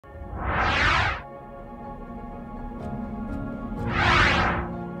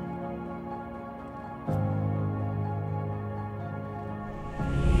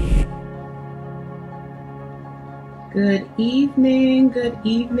Good evening,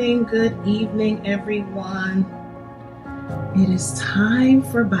 everyone. It is time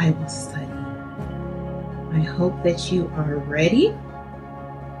for Bible study. I hope that you are ready.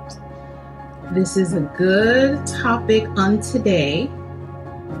 This is a good topic on today.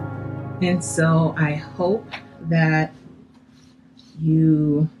 And so I hope that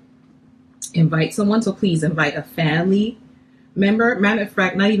you invite someone. So please invite a family member, matter of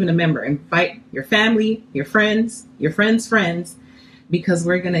fact, not even a member, invite your family, your friends, friends, because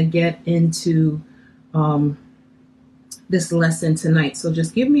we're going to get into this lesson tonight. So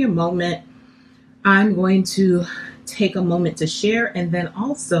just give me a moment. I'm going to take a moment to share, and then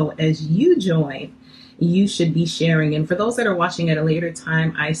also as you join, you should be sharing. And for those that are watching at a later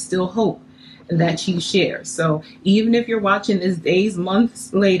time, I still hope that you share. So even if you're watching this days,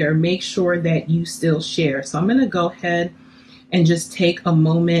 months later, make sure that you still share. So I'm going to go ahead and just take a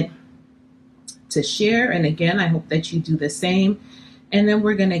moment to share. And again, I hope that you do the same. And then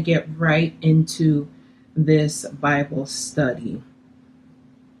we're going to get right into this Bible study.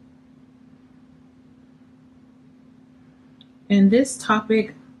 And this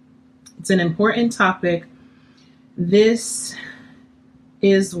topic, it's an important topic. This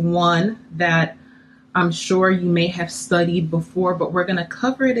is one that I'm sure you may have studied before, but we're going to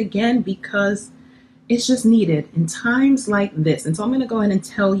cover it again because it's just needed in times like this. And so I'm going to go ahead and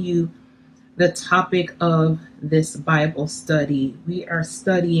tell you the topic of this Bible study. We are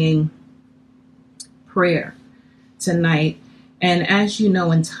studying prayer tonight. And as you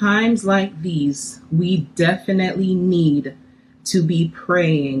know, in times like these, we definitely need to be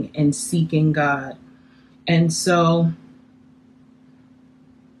praying and seeking God. And so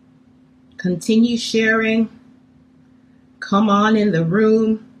continue sharing. Come on in the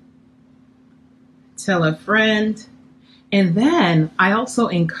room. Tell a friend. And then I also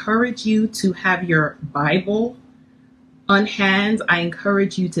encourage you to have your Bible on hand. I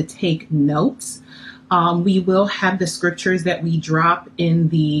encourage you to take notes. We will have the scriptures that we drop in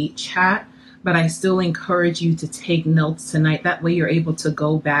the chat, but I still encourage you to take notes tonight. That way you're able to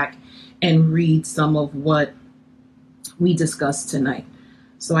go back and read some of what we discussed tonight.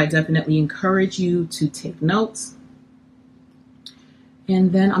 So I definitely encourage you to take notes.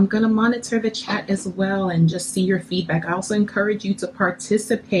 And then I'm going to monitor the chat as well and just see your feedback. I also encourage you to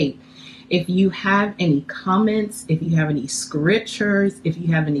participate. If you have any comments, if you have any scriptures, if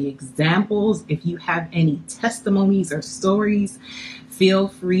you have any examples, if you have any testimonies or stories, feel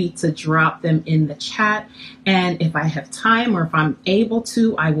free to drop them in the chat. And if I have time or if I'm able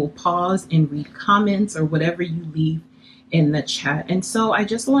to, I will pause and read comments or whatever you leave in the chat. And so I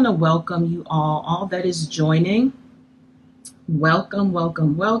just want to welcome you all that is joining.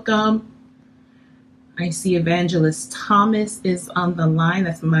 Welcome. I see Evangelist Thomas is on the line.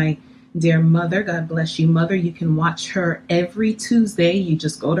 That's my dear mother. God bless you, Mother. You can watch her every Tuesday. You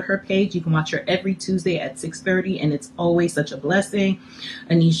just go to her page. You can watch her every Tuesday at 6:30, and it's always such a blessing.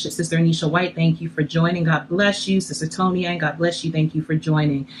 Sister Anisha White, thank you for joining. God bless you. Sister Tony Ann, God bless you. Thank you for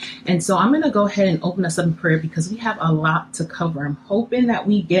joining. And so I'm going to go ahead and open us up in prayer because we have a lot to cover. I'm hoping that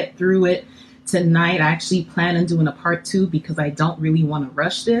we get through it tonight. I actually plan on doing a part 2 because I don't really want to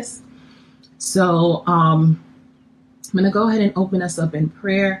rush this. So I'm going to go ahead and open us up in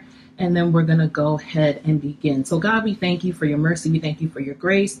prayer, and then we're going to go ahead and begin. So God, we thank you for your mercy. We thank you for your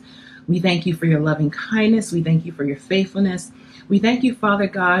grace. We thank you for your loving kindness. We thank you for your faithfulness. We thank you, Father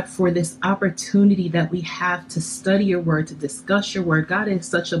God, for this opportunity that we have to study your word, to discuss your word. God, it's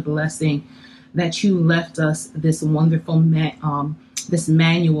such a blessing that you left us this wonderful this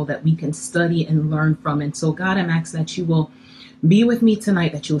manual that we can study and learn from. And so, God, I'm asking that you will be with me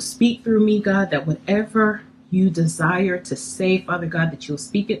tonight, that you'll speak through me, God, that whatever you desire to say, Father God, that you'll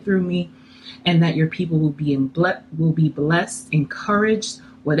speak it through me, and that your people will be blessed, encouraged,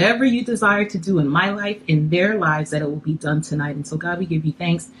 whatever you desire to do in my life, in their lives, that it will be done tonight. And so, God, we give you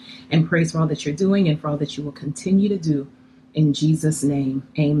thanks and praise for all that you're doing and for all that you will continue to do. In Jesus' name,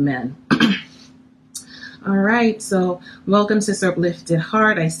 amen. All right, so welcome, Sister Uplifted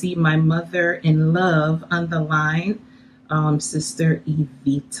Heart. I see my mother in love on the line, Sister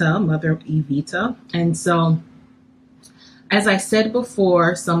Evita, Mother Evita. And so, as I said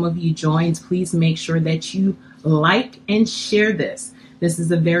before, some of you joined, please make sure that you like and share this. This is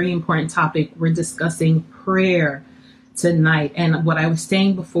a very important topic. We're discussing prayer tonight. And what I was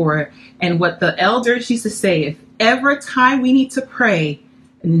saying before, and what the elders used to say, if ever time we need to pray,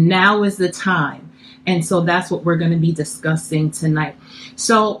 now is the time. And so that's what we're going to be discussing tonight.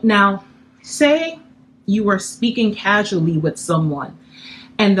 So now, say you were speaking casually with someone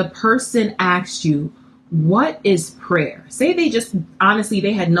and the person asked you, what is prayer? Say they just, honestly,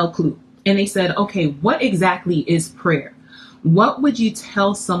 they had no clue. And they said, okay, what exactly is prayer? What would you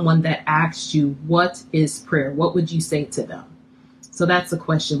tell someone that asked you, what is prayer? What would you say to them? So that's the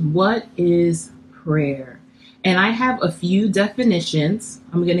question. What is prayer? And I have a few definitions.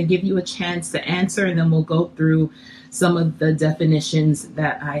 I'm going to give you a chance to answer, and then we'll go through some of the definitions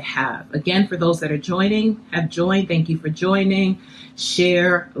that I have. Again, for those that are have joined, thank you for joining.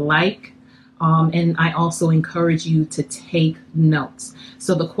 Share, like, and I also encourage you to take notes.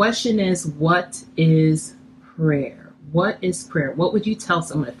 So the question is, what is prayer? What is prayer? What would you tell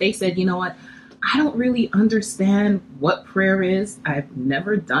someone if they said, you know what, I don't really understand what prayer is. I've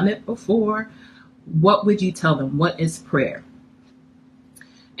never done it before. What would you tell them? What is prayer?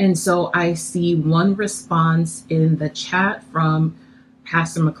 And so I see one response in the chat from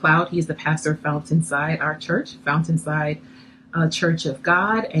Pastor McLeod. He's the pastor of Fountainside, our church, Fountainside Church of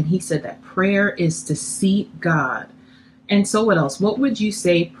God. And he said that prayer is to seek God. And so what else? What would you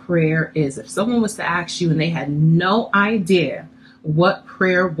say prayer is? If someone was to ask you and they had no idea what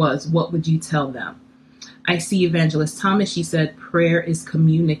prayer was, what would you tell them? I see Evangelist Thomas. She said prayer is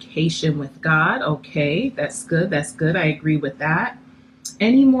communication with God. Okay, that's good. That's good. I agree with that.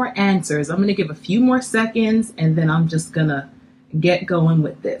 Any more answers? I'm going to give a few more seconds and then I'm just going to get going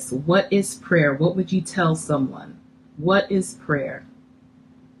with this. What is prayer? What would you tell someone? What is prayer?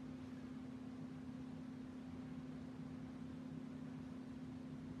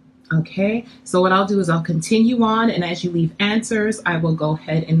 Okay, so what I'll do is I'll continue on, and as you leave answers, I will go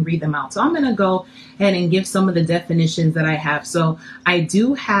ahead and read them out. So I'm going to go ahead and give some of the definitions that I have. So I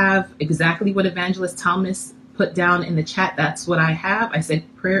do have exactly what Evangelist Thomas put down in the chat. That's what I have. I said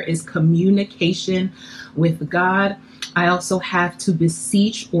prayer is communication with God. I also have to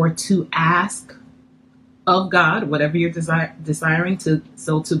beseech or to ask of God, whatever you're desiring to.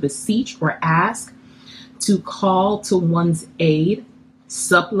 So to beseech or ask, to call to one's aid,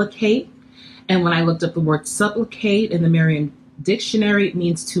 supplicate. And when I looked up the word supplicate in the Merriam Dictionary, it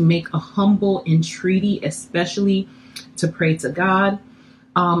means to make a humble entreaty, especially to pray to God.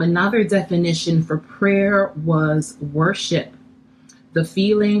 Another definition for prayer was worship, the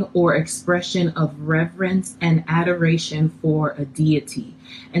feeling or expression of reverence and adoration for a deity.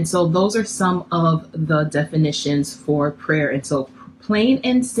 And so those are some of the definitions for prayer. And so plain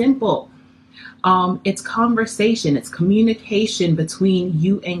and simple, it's conversation, it's communication between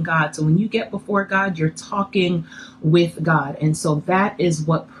you and God. So when you get before God, you're talking with God. And so that is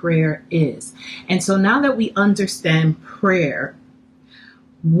what prayer is. And so now that we understand prayer,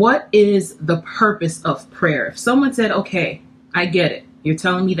 what is the purpose of prayer? If someone said, okay, I get it. You're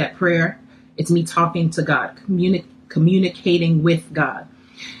telling me that prayer, it's me talking to God, communicating with God.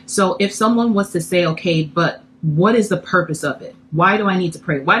 So if someone was to say, okay, but what is the purpose of it? Why do I need to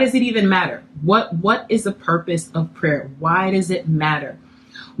pray? Why does it even matter? What is the purpose of prayer? Why does it matter?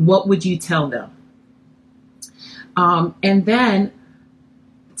 What would you tell them? And then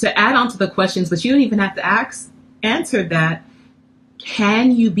to add on to the questions, but you don't even have to answer that.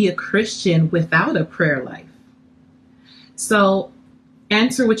 Can you be a Christian without a prayer life? So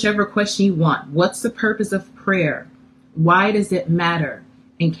answer whichever question you want. What's the purpose of prayer? Why does it matter?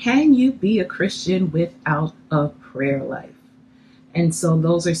 And can you be a Christian without a prayer life? And so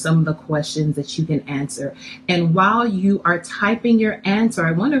those are some of the questions that you can answer. And while you are typing your answer,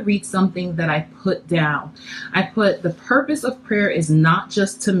 I want to read something that I put down. I put, the purpose of prayer is not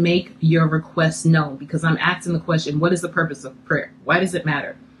just to make your request known, because I'm asking the question, what is the purpose of prayer? Why does it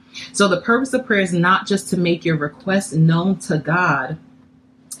matter? So the purpose of prayer is not just to make your request known to God,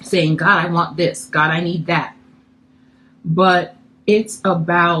 saying, God, I want this. God, I need that. But it's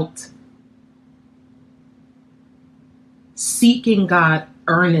about seeking God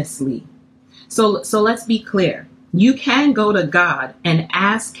earnestly. So let's be clear. You can go to God and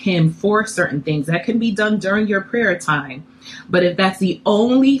ask him for certain things. That can be done during your prayer time. But if that's the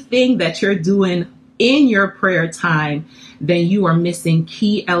only thing that you're doing in your prayer time, then you are missing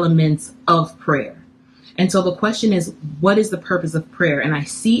key elements of prayer. And so the question is, what is the purpose of prayer? And I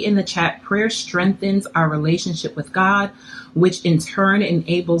see in the chat, prayer strengthens our relationship with God, which in turn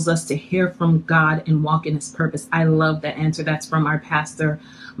enables us to hear from God and walk in his purpose. I love that answer. That's from our pastor,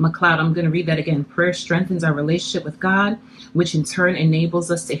 McLeod. I'm going to read that again. Prayer strengthens our relationship with God, which in turn enables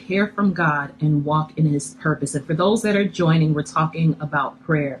us to hear from God and walk in his purpose. And for those that are joining, we're talking about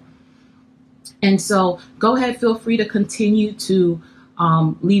prayer. And so go ahead, feel free to continue to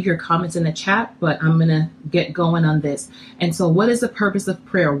leave your comments in the chat, but I'm going to get going on this. And so what is the purpose of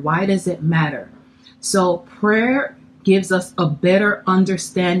prayer? Why does it matter? So prayer gives us a better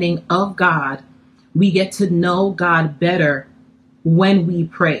understanding of God. We get to know God better when we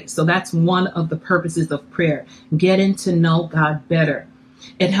pray. So that's one of the purposes of prayer, getting to know God better.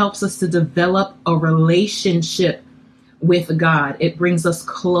 It helps us to develop a relationship with God. It brings us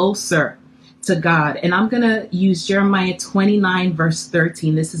closer to God. And I'm going to use Jeremiah 29, verse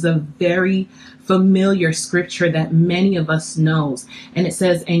 13. This is a very familiar scripture that many of us knows. And it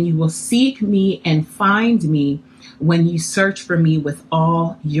says, "And you will seek me and find me when you search for me with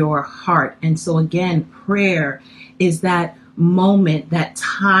all your heart." And so again, prayer is that moment, that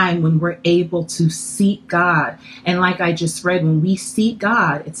time when we're able to seek God. And like I just read, when we seek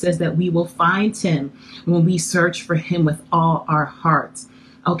God, it says that we will find him when we search for him with all our hearts.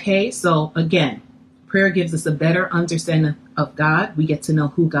 Okay, so again, prayer gives us a better understanding of God. We get to know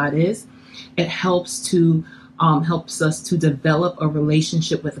who God is. It helps us to develop a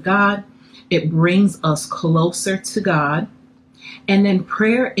relationship with God. It brings us closer to God. And then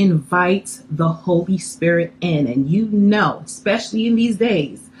prayer invites the Holy Spirit in. And you know, especially in these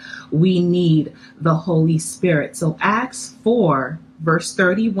days, we need the Holy Spirit. So Acts 4, verse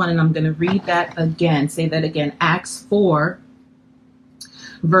 31, and I'm going to read that again. Say that again. Acts 4,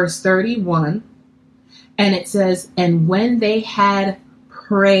 verse 31. And it says, "And when they had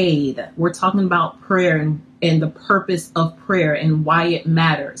prayed," we're talking about prayer and the purpose of prayer and why it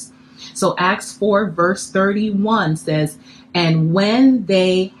matters. So Acts 4, verse 31 says, "And when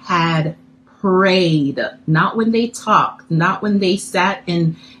they had prayed," not when they talked, not when they sat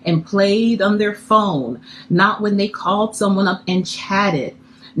and played on their phone, not when they called someone up and chatted,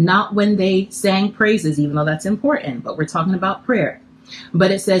 not when they sang praises, even though that's important, but we're talking about prayer. But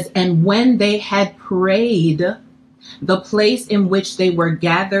it says, "And when they had prayed, the place in which they were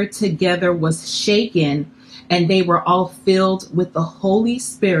gathered together was shaken, and they were all filled with the Holy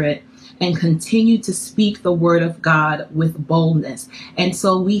Spirit and continued to speak the word of God with boldness." And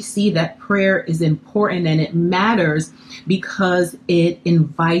so we see that prayer is important and it matters because it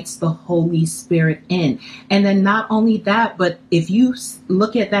invites the Holy Spirit in. And then not only that, but if you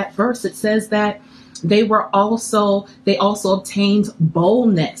look at that verse, it says that they also obtained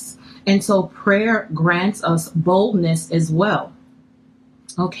boldness. And so prayer grants us boldness as well.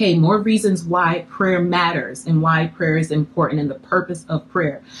 Okay, more reasons why prayer matters and why prayer is important and the purpose of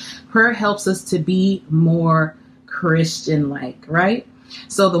prayer. Prayer helps us to be more Christian-like, right?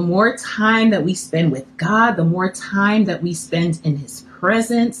 So the more time that we spend with God, the more time that we spend in his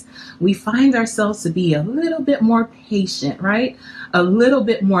presence, we find ourselves to be a little bit more patient, right? A little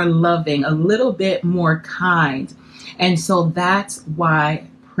bit more loving, a little bit more kind. And so that's why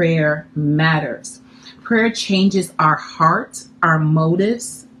prayer matters. Prayer changes our heart, our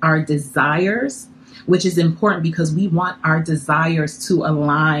motives, our desires, which is important because we want our desires to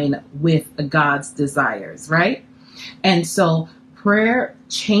align with God's desires, right? And so prayer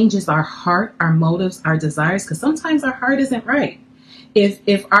changes our heart, our motives, our desires, because sometimes our heart isn't right.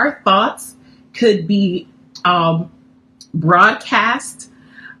 If our thoughts could be broadcast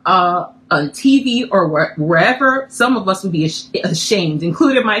on TV or wherever, some of us would be ashamed,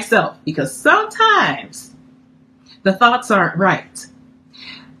 including myself, because sometimes the thoughts aren't right.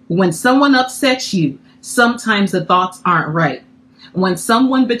 When someone upsets you, sometimes the thoughts aren't right. When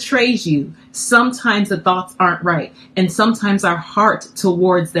someone betrays you, sometimes the thoughts aren't right. And sometimes our heart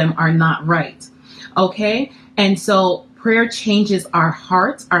towards them are not right. Okay? And so prayer changes our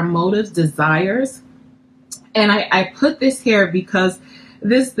hearts, our motives, desires. And I put this here because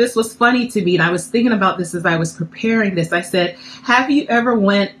this was funny to me. And I was thinking about this as I was preparing this. I said, have you ever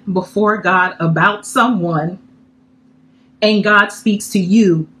went before God about someone and God speaks to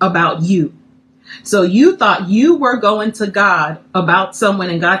you about you? So you thought you were going to God about someone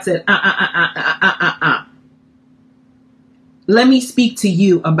and God said, let me speak to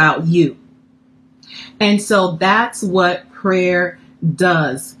you about you. And so that's what prayer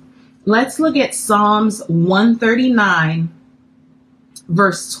does. Let's look at Psalms 139,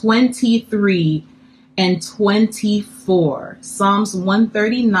 verse 23 and 24. Psalms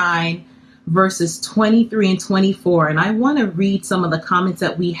 139, verses 23 and 24. And I want to read some of the comments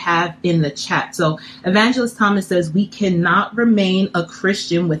that we have in the chat. So Evangelist Thomas says, we cannot remain a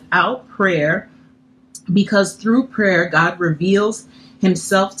Christian without prayer because through prayer, God reveals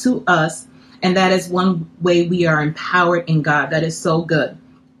himself to us. And that is one way we are empowered in God. That is so good.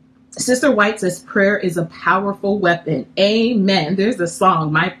 Sister White says prayer is a powerful weapon. Amen. There's a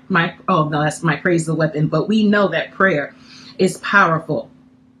song. Oh no, that's my praise the weapon. But we know that prayer is powerful.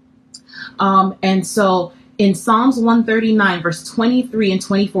 And so in Psalms 139, verse 23 and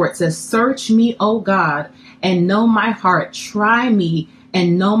 24, it says, search me, O God, and know my heart. Try me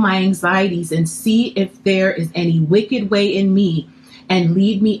and know my anxieties and see if there is any wicked way in me and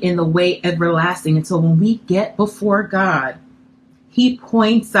lead me in the way everlasting. And so when we get before God, He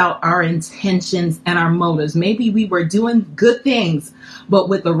points out our intentions and our motives. Maybe we were doing good things, but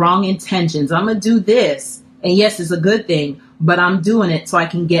with the wrong intentions. I'm going to do this. And yes, it's a good thing, but I'm doing it so I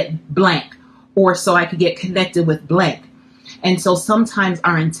can get blank, or so I could get connected with blank. And so sometimes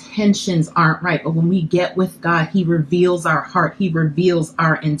our intentions aren't right. But when we get with God, he reveals our heart. He reveals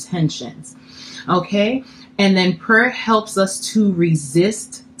our intentions. Okay. And then prayer helps us to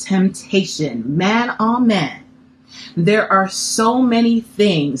resist temptation. Man, oh man, there are so many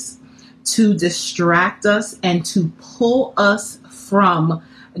things to distract us and to pull us from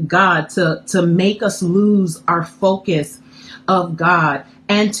God, to make us lose our focus of God,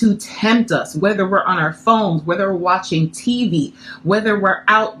 and to tempt us, whether we're on our phones, whether we're watching TV, whether we're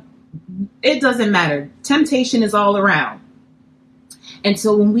out, it doesn't matter. Temptation is all around. And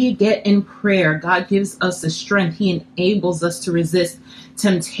so when we get in prayer, God gives us the strength. He enables us to resist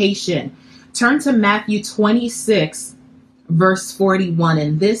temptation. Turn to Matthew 26, verse 41.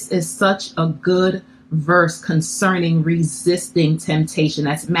 And this is such a good verse concerning resisting temptation.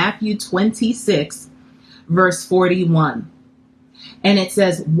 That's Matthew 26, verse 41. And it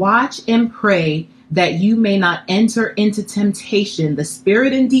says, watch and pray that you may not enter into temptation. The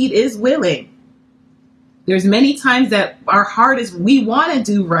spirit indeed is willing. There's many times that our heart is, we want to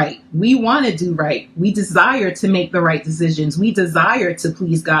do right. We want to do right. We desire to make the right decisions. We desire to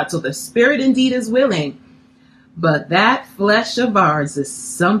please God. So the spirit indeed is willing. But that flesh of ours is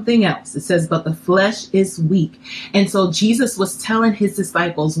something else. It says, but the flesh is weak. And so Jesus was telling his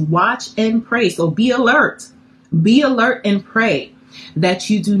disciples, watch and pray. So be alert. Be alert and pray that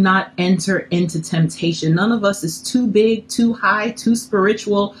you do not enter into temptation. None of us is too big, too high, too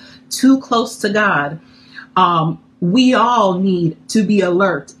spiritual, too close to God. We all need to be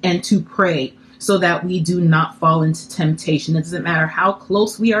alert and to pray so that we do not fall into temptation. It doesn't matter how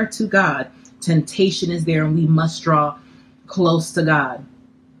close we are to God. Temptation is there and we must draw close to God.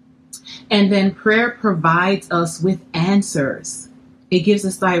 And then prayer provides us with answers. It gives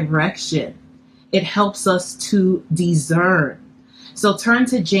us direction. It helps us to discern. So turn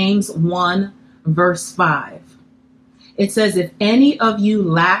to James 1, verse 5. It says, if any of you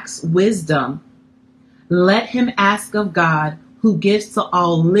lacks wisdom, let him ask of God, who gives to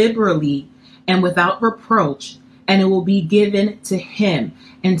all liberally and without reproach, and it will be given to him.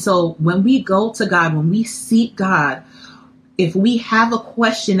 And so when we go to God, when we seek God, if we have a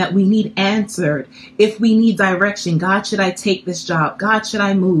question that we need answered, if we need direction, God, should I take this job? God, should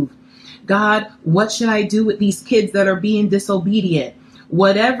I move? God, what should I do with these kids that are being disobedient?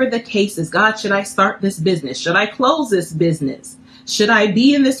 Whatever the case is, God, should I start this business? Should I close this business? Should I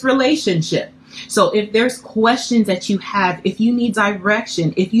be in this relationship? So if there's questions that you have, if you need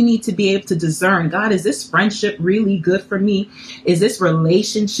direction, if you need to be able to discern, God, is this friendship really good for me? Is this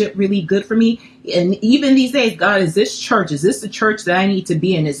relationship really good for me? And even these days, God, is this the church that I need to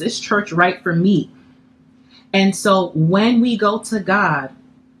be in? Is this church right for me? And so when we go to God,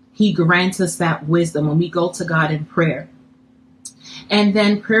 he grants us that wisdom when we go to God in prayer. And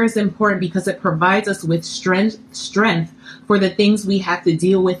then prayer is important because it provides us with strength for the things we have to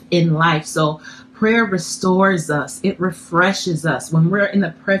deal with in life. So prayer restores us. It refreshes us. When we're in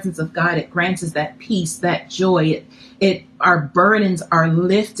the presence of God, it grants us that peace, that joy. Our burdens are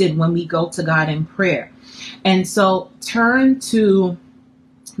lifted when we go to God in prayer. And so turn to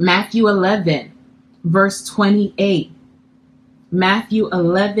Matthew 11, verse 28. Matthew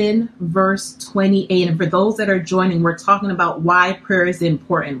 11, verse 28. And for those that are joining, we're talking about why prayer is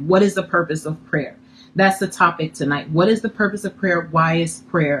important. What is the purpose of prayer? That's the topic tonight. What is the purpose of prayer? Why is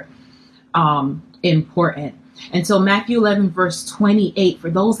prayer important? And so Matthew 11, verse 28, for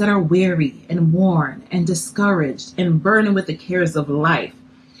those that are weary and worn and discouraged and burdened with the cares of life.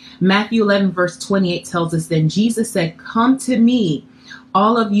 Matthew 11, verse 28 tells us, then Jesus said, come to me,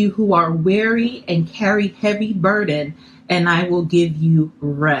 all of you who are weary and carry heavy burden, and I will give you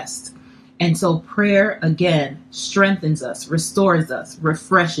rest. And so prayer, again, strengthens us, restores us,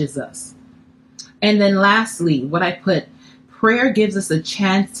 refreshes us. And then lastly, what I put, prayer gives us a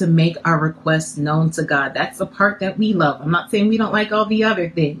chance to make our requests known to God. That's the part that we love. I'm not saying we don't like all the other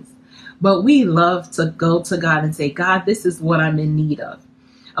things, but we love to go to God and say, God, this is what I'm in need of.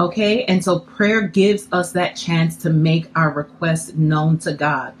 Okay. And so prayer gives us that chance to make our requests known to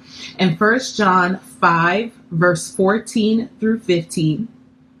God. And 1 John 5, verse 14 through 15.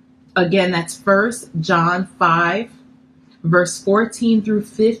 Again, that's 1 John 5, verse 14 through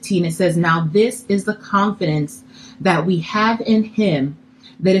 15. It says, now this is the confidence that we have in him,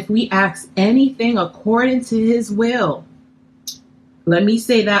 that if we ask anything according to his will, let me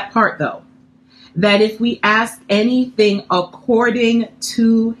say that part though, that if we ask anything according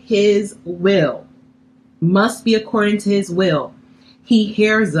to his will, must be according to his will, he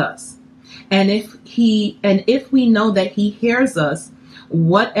hears us. And if we know that he hears us,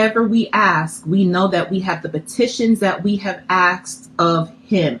 whatever we ask, we know that we have the petitions that we have asked of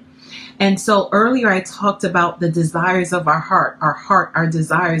him. And so earlier I talked about the desires of our heart, our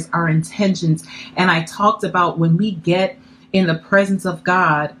desires, our intentions. And I talked about when we get in the presence of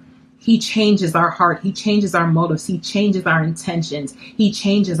God, he changes our heart. He changes our motives. He changes our intentions. He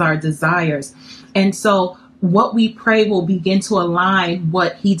changes our desires. And so what we pray will begin to align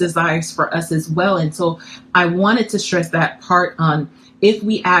what he desires for us as well. And so I wanted to stress that part on if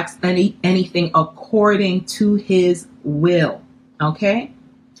we ask anything according to his will. Okay.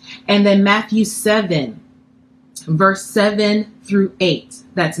 And then Matthew 7, verse 7 through 8.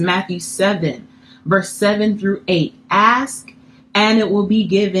 That's Matthew 7, verse 7 through 8. Ask and it will be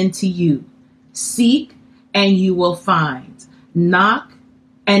given to you. Seek and you will find. Knock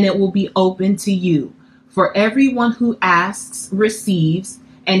and it will be open to you. For everyone who asks receives,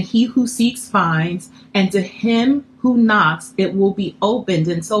 and he who seeks finds, and to him who knocks it will be opened.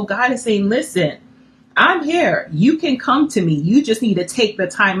 And so God is saying, listen, I'm here. You can come to me. You just need to take the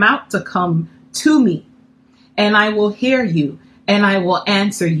time out to come to me, and I will hear you and I will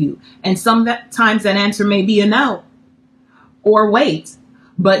answer you. And sometimes that answer may be a no or wait,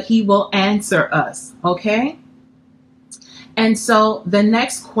 but he will answer us. Okay. And so the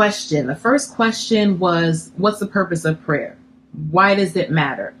next question, the first question was, what's the purpose of prayer? Why does it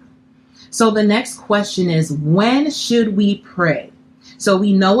matter? So the next question is, when should we pray? So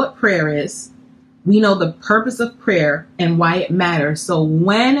we know what prayer is. We know the purpose of prayer and why it matters. So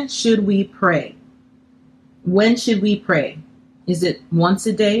when should we pray? When should we pray? Is it once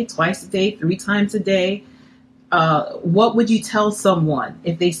a day, twice a day, 3 times a day? What would you tell someone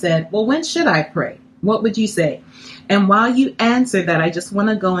if they said, well, when should I pray? What would you say? And while you answer that, I just want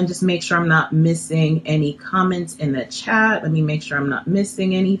to go and just make sure I'm not missing any comments in the chat. Let me make sure I'm not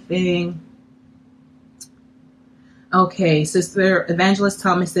missing anything. Okay, Sister Evangelist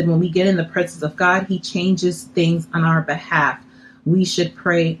Thomas said, when we get in the presence of God, he changes things on our behalf. We should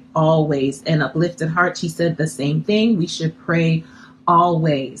pray always. And Uplifted Heart, she said the same thing. We should pray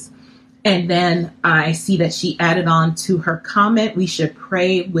always. And then I see that she added on to her comment, we should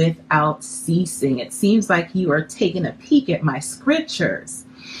pray without ceasing. It seems like you are taking a peek at my scriptures.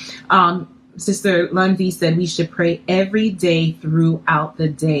 Sister Lundvi said we should pray every day throughout the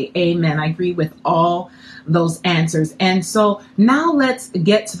day. Amen. I agree with all those answers. And so now let's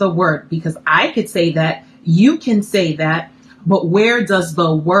get to the word, because I could say that, you can say that, but where does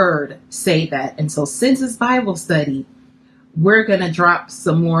the word say that? And so since it's Bible study, we're going to drop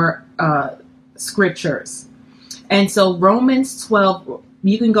some more scriptures. And so Romans 12,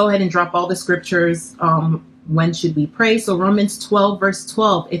 you can go ahead and drop all the scriptures. When should we pray? So Romans 12, verse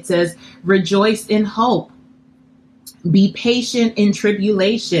 12, it says, rejoice in hope, be patient in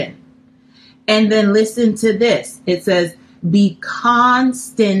tribulation. And then listen to this. It says, be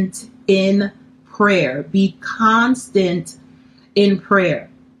constant in prayer. Be constant in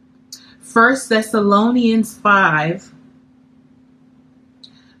prayer. 1 Thessalonians 5,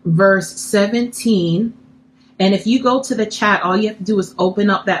 verse 17. And if you go to the chat, all you have to do is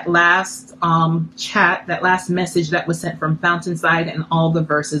open up that last chat, that last message that was sent from Fountainside, and all the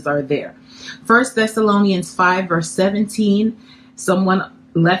verses are there. 1 Thessalonians 5, verse 17. Someone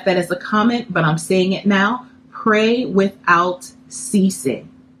left that as a comment, but I'm saying it now. Pray without ceasing.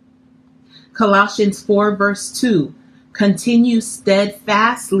 Colossians 4, verse 2. Continue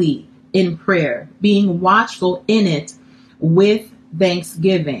steadfastly in prayer, being watchful in it with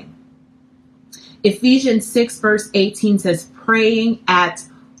thanksgiving. Ephesians 6, verse 18 says, praying at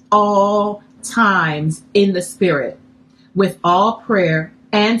all times in the Spirit, with all prayer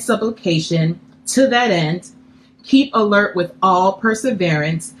and supplication. To that end, keep alert with all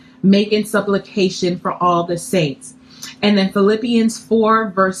perseverance, making supplication for all the saints. And then Philippians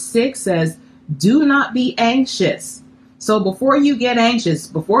 4, verse 6 says, do not be anxious. So before you get anxious,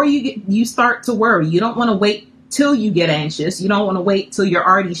 before you start to worry, you don't want to wait till you get anxious. You don't want to wait till you're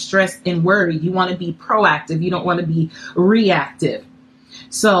already stressed and worried. You want to be proactive. You don't want to be reactive.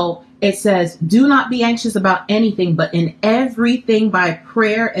 So it says, do not be anxious about anything, but in everything by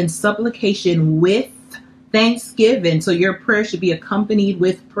prayer and supplication with thanksgiving. So your prayer should be accompanied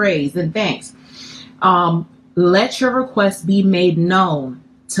with praise and thanks. Let your requests be made known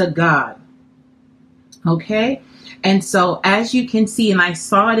to God. Okay. And so as you can see, and I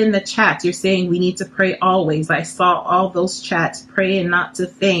saw it in the chat, you're saying we need to pray always. I saw all those chats, pray and not to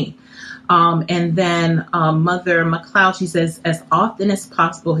faint. And then Mother McLeod, she says, as often as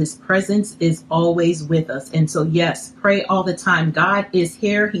possible, his presence is always with us. And so, yes, pray all the time. God is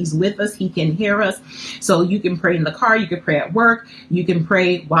here. He's with us. He can hear us. So you can pray in the car. You can pray at work. You can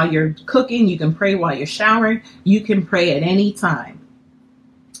pray while you're cooking. You can pray while you're showering. You can pray at any time.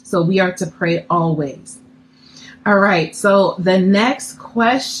 So we are to pray always. All right. So the next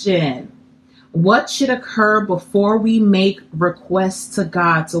question. What should occur before we make requests to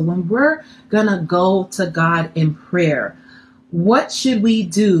God? So when we're going to go to God in prayer, what should we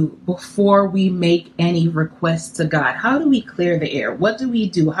do before we make any requests to God? How do we clear the air? What do we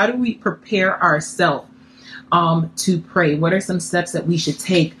do? How do we prepare ourselves to pray? What are some steps that we should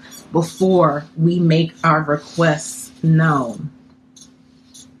take before we make our requests known?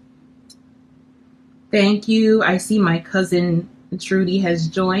 Thank you. I see my cousin Trudy has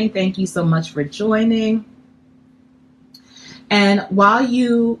joined. Thank you so much for joining. And while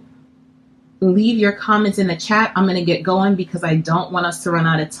you leave your comments in the chat, I'm going to get going because I don't want us to run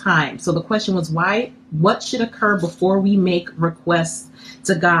out of time. So the question was, what should occur before we make requests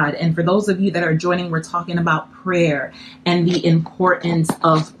to God? And for those of you that are joining, we're talking about prayer and the importance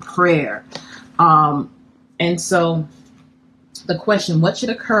of prayer. And so the question, what should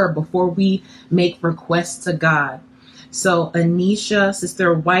occur before we make requests to God? So Anisha,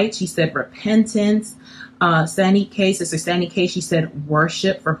 Sister White, she said repentance. Sister Sandy K, she said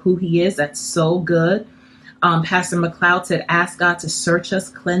worship for who he is. That's so good. Pastor McLeod said, ask God to search us,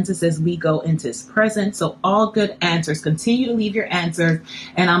 cleanse us as we go into his presence. So all good answers. Continue to leave your answers,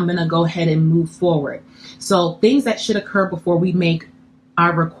 and I'm going to go ahead and move forward. So things that should occur before we make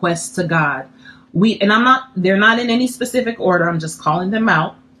our requests to God. They're not in any specific order. I'm just calling them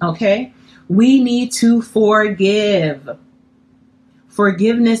out. Okay. We need to forgive.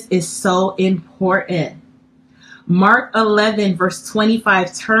 Forgiveness is so important. Mark 11, verse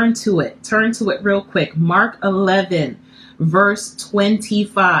 25. Turn to it real quick. Mark 11, verse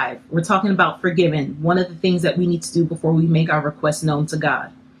 25. We're talking about forgiving. One of the things that we need to do before we make our requests known to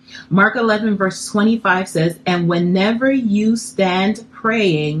God. Mark 11, verse 25 says, and whenever you stand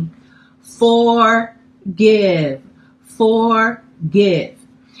praying, forgive.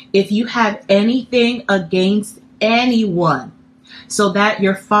 If you have anything against anyone, so that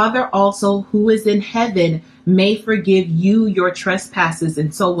your Father also who is in heaven may forgive you your trespasses.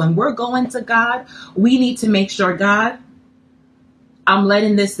 And so when we're going to God, we need to make sure, God, I'm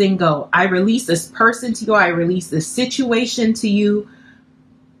letting this thing go. I release this person to you. I release this situation to you.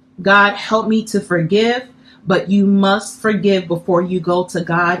 God, help me to forgive. But you must forgive before you go to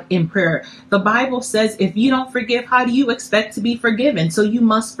God in prayer. The Bible says if you don't forgive, how do you expect to be forgiven? So you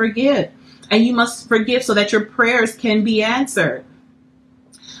must forgive. And you must forgive so that your prayers can be answered.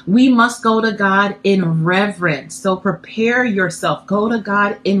 We must go to God in reverence. So prepare yourself. Go to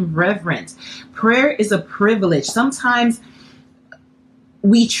God in reverence. Prayer is a privilege. Sometimes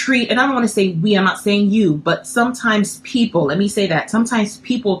we treat, and I don't want to say we, I'm not saying you, but sometimes people, let me say that. Sometimes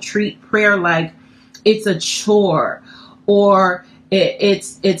people treat prayer like it's a chore, or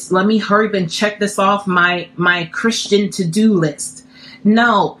it's let me hurry up and check this off my Christian to-do list.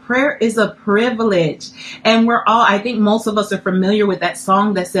 No, prayer is a privilege. And I think most of us are familiar with that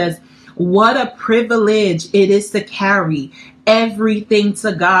song that says, what a privilege it is to carry everything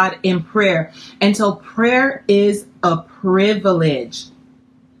to God in prayer. And so prayer is a privilege.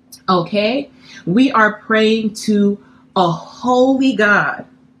 Okay? We are praying to a holy God.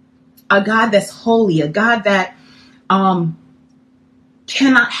 A God that's holy, a God that cannot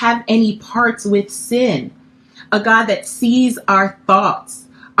have any parts with sin, a God that sees our thoughts,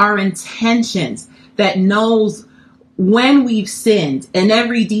 our intentions, that knows when we've sinned and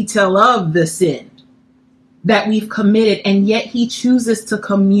every detail of the sin that we've committed, and yet he chooses to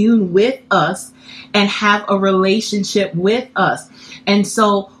commune with us and have a relationship with us. And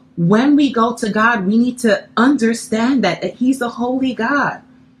so when we go to God, we need to understand that he's a holy God.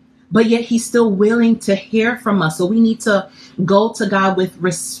 But yet he's still willing to hear from us. So we need to go to God with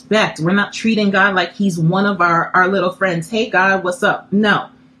respect. We're not treating God like he's one of our little friends. Hey, God, what's up? No,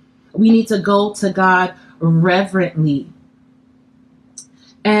 we need to go to God reverently.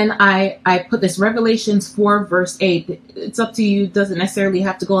 And I put this Revelations 4, verse 8. It's up to you. It doesn't necessarily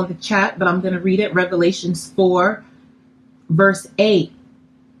have to go in the chat, but I'm going to read it. Revelations 4, verse 8.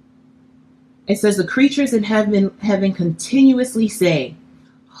 It says, the creatures in heaven continuously say,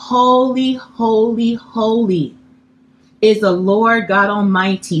 holy, holy, holy is the Lord God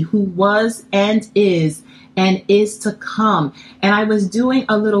Almighty, who was and is to come. And I was doing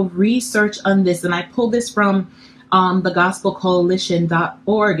a little research on this, and I pulled this from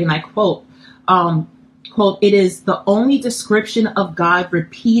thegospelcoalition.org, and I quote, Quote, it is the only description of God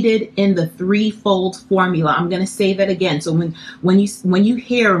repeated in the threefold formula. I'm going to say that again. So when you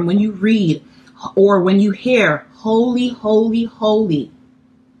hear and when you read, or when you hear holy, holy, holy,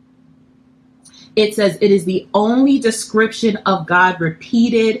 it says it is the only description of God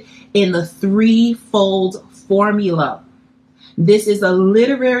repeated in the threefold formula. This is a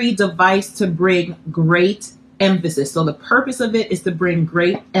literary device to bring great emphasis. So the purpose of it is to bring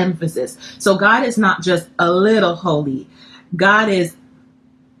great emphasis. So God is not just a little holy. God is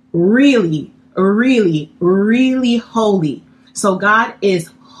really, really, really holy. So God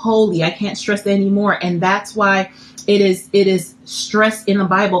is holy. I can't stress that anymore. And that's why it is stressed in the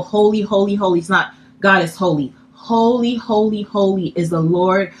Bible. Holy, holy, holy. It's not God is holy. Holy, holy, holy is the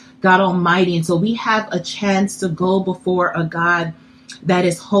Lord God Almighty. And so we have a chance to go before a God that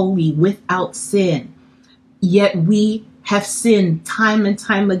is holy without sin. Yet we have sinned time and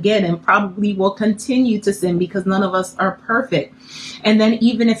time again, and probably will continue to sin because none of us are perfect. And then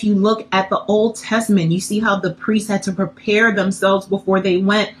even if you look at the Old Testament, you see how the priests had to prepare themselves before they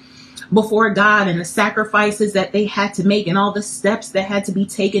went before God, and the sacrifices that they had to make and all the steps that had to be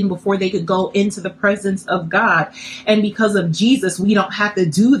taken before they could go into the presence of God. And because of Jesus, we don't have to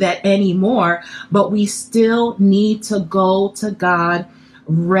do that anymore, but we still need to go to God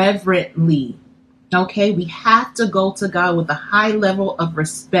reverently. Okay, we have to go to God with a high level of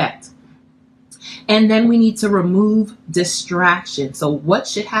respect. And then we need to remove distraction. So what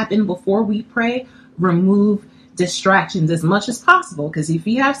should happen before we pray? Remove distractions as much as possible. Because if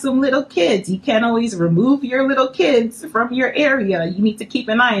you have some little kids, you can't always remove your little kids from your area. You need to keep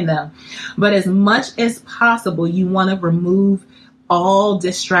an eye on them. But as much as possible, you want to remove all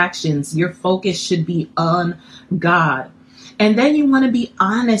distractions. Your focus should be on God. And then you want to be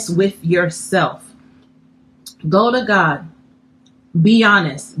honest with yourself. Go to God. Be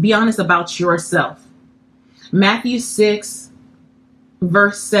honest. Be honest about yourself. Matthew 6,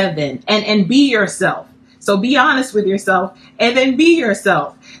 verse 7. And be yourself. So be honest with yourself and then be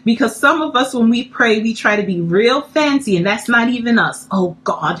yourself. Because some of us, when we pray, we try to be real fancy, and that's not even us. Oh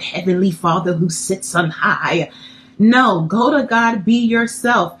God, Heavenly Father who sits on high. No, go to God, be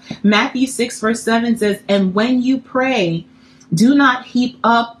yourself. Matthew 6, verse 7 says, and when you pray, do not heap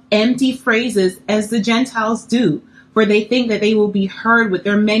up empty phrases as the Gentiles do, for they think that they will be heard with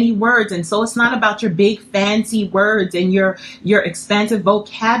their many words. And so it's not about your big fancy words and your expansive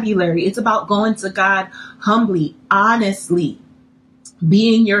vocabulary. It's about going to God humbly, honestly,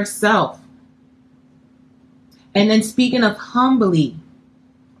 being yourself. And then speaking of humbly,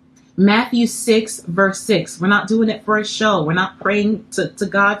 Matthew 6, verse 6. We're not doing it for a show. We're not praying to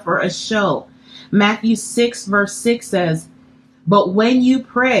God for a show. Matthew 6, verse 6 says, but when you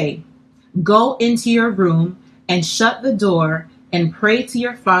pray, go into your room and shut the door and pray to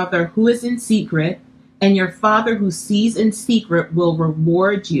your Father who is in secret, and your Father who sees in secret will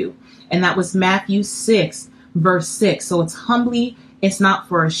reward you. And that was Matthew 6, verse 6. So it's humbly. It's not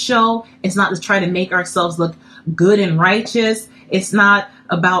for a show. It's not to try to make ourselves look good and righteous. It's not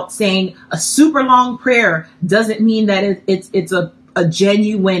about saying a super long prayer doesn't mean that it's a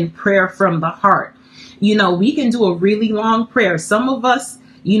genuine prayer from the heart. You know, we can do a really long prayer. Some of us,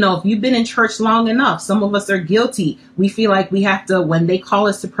 you know, if you've been in church long enough, some of us are guilty. We feel like we have to, when they call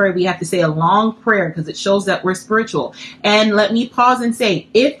us to pray, we have to say a long prayer because it shows that we're spiritual. And let me pause and say,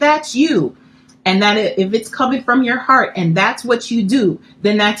 if that's you, and that if it's coming from your heart and that's what you do,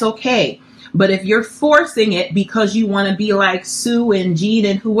 then that's okay. But if you're forcing it because you want to be like Sue and Jean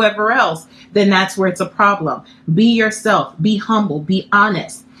and whoever else, then that's where it's a problem. Be yourself, be humble, be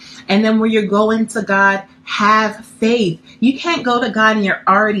honest. And then when you're going to God, have faith. You can't go to God and you're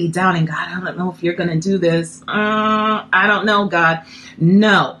already doubting. God, I don't know if you're going to do this. I don't know, God.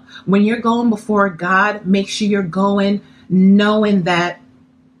 No. When you're going before God, make sure you're going knowing that,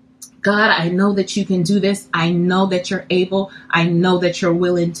 God, I know that you can do this. I know that you're able. I know that you're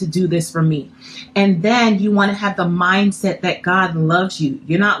willing to do this for me. And then you want to have the mindset that God loves you.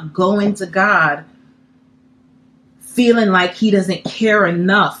 You're not going to God feeling like he doesn't care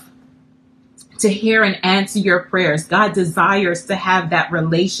enough to hear and answer your prayers. God desires to have that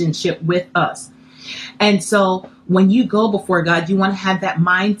relationship with us. And so when you go before God, you want to have that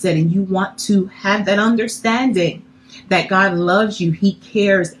mindset and you want to have that understanding that God loves you, he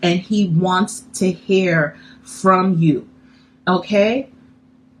cares, and he wants to hear from you. Okay?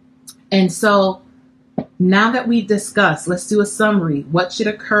 And so now that we've discussed, let's do a summary. What should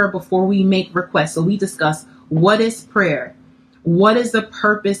occur before we make requests? So we discussed, what is prayer? What is the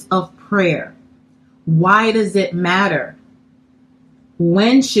purpose of prayer? Why does it matter?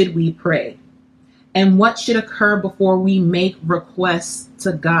 When should we pray? And what should occur before we make requests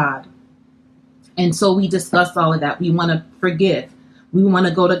to God? And so we discussed all of that. We want to forgive. We want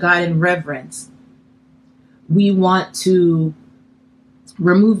to go to God in reverence. We want to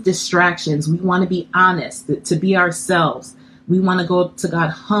remove distractions. We want to be honest, to be ourselves. We want to go to God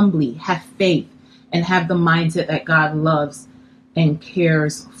humbly, have faith, and have the mindset that God loves and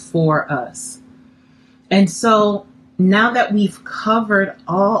cares for us. And so now that we've covered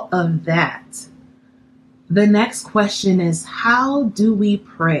all of that, the next question is, how do we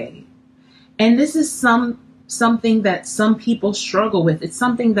pray? And this is something that some people struggle with. It's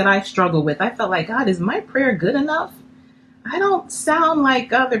something that I struggle with. I felt like, God, is my prayer good enough? I don't sound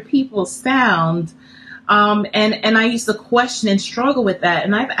like other people sound. And I used to question and struggle with that.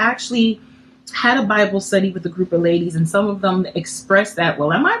 And I've actually had a Bible study with a group of ladies, and some of them expressed that,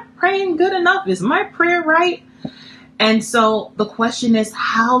 well, am I praying good enough? Is my prayer right? And so the question is,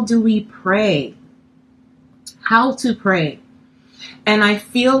 how do we pray? How to pray? And I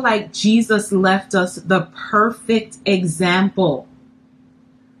feel like Jesus left us the perfect example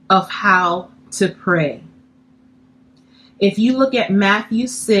of how to pray. If you look at Matthew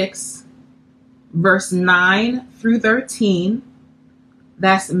 6, verse 9 through 13,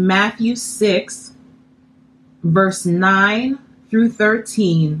 that's Matthew 6, verse 9 through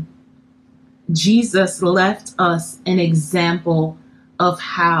 13, Jesus left us an example of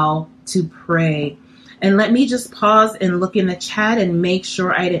how to pray. And let me just pause and look in the chat and make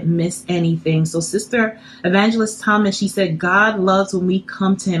sure I didn't miss anything. So Sister Evangelist Thomas, she said, God loves when we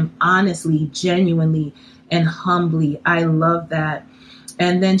come to him honestly, genuinely, and humbly. I love that.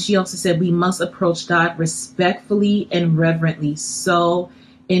 And then she also said, we must approach God respectfully and reverently. So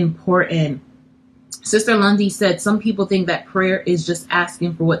important. Sister Lundy said, some people think that prayer is just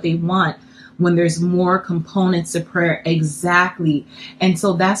asking for what they want, when there's more components to prayer. Exactly. And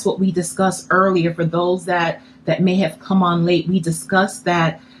so that's what we discussed earlier. For those that may have come on late, we discussed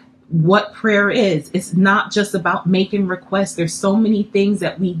that what prayer is. It's not just about making requests. There's so many things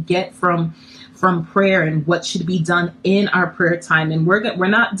that we get from prayer and what should be done in our prayer time. And we're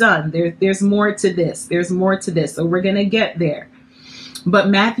not done. There's more to this. There's more to this. So we're going to get there. But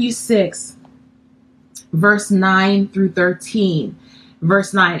Matthew 6, verse 9 through 13.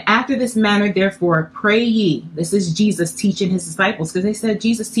 Verse 9, after this manner, therefore, pray ye. This is Jesus teaching his disciples, because they said,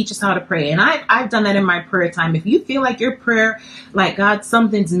 Jesus, teach us how to pray. And I've done that in my prayer time. If you feel like your prayer, like God,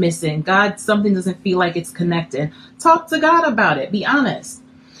 something's missing, God, something doesn't feel like it's connected, talk to God about it. Be honest.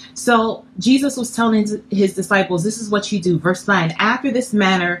 So Jesus was telling his disciples, this is what you do. Verse 9, after this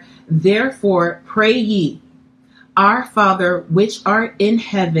manner, therefore, pray ye. Our Father, which art in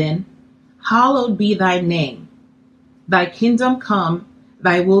heaven, hallowed be thy name. Thy kingdom come.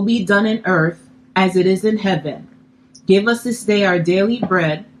 Thy will be done in earth as it is in heaven. Give us this day our daily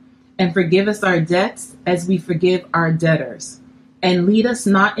bread, and forgive us our debts as we forgive our debtors. And lead us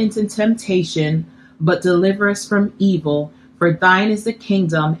not into temptation, but deliver us from evil. For thine is the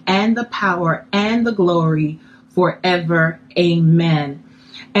kingdom and the power and the glory forever. Amen.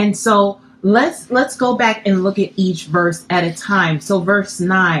 And so let's go back and look at each verse at a time. So verse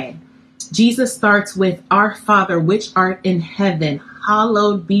 9, Jesus starts with, our Father, which art in heaven,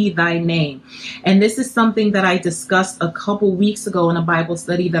 hallowed be thy name. And this is something that I discussed a couple weeks ago in a Bible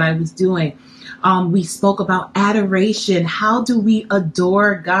study that I was doing. We spoke about adoration. How do we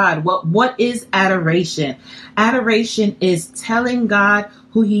adore God? What is adoration? Adoration is telling God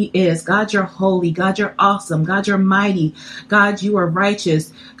who he is. God, you're holy. God, you're awesome. God, you're mighty. God, you are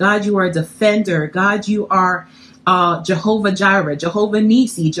righteous. God, you are a defender. God, you are Jehovah Jireh, Jehovah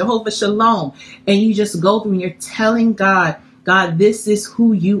Nisi, Jehovah Shalom. And you just go through and you're telling God, God, this is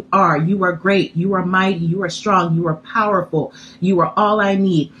who you are. You are great. You are mighty. You are strong. You are powerful. You are all I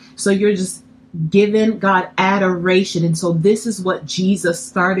need. So you're just giving God adoration. And so this is what Jesus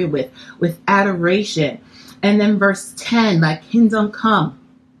started with adoration. And then verse 10, thy kingdom come.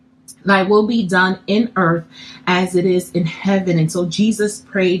 Thy will be done in earth as it is in heaven. And so Jesus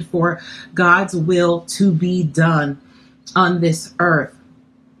prayed for God's will to be done on this earth.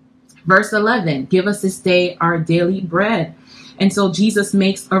 Verse 11, give us this day our daily bread. And so Jesus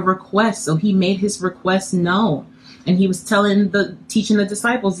makes a request. So he made his request known. And he was teaching the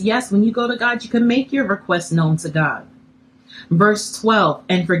disciples, yes, when you go to God, you can make your request known to God. Verse 12,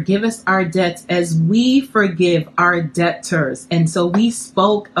 and forgive us our debts as we forgive our debtors. And so we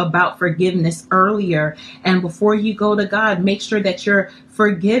spoke about forgiveness earlier. And before you go to God, make sure that you're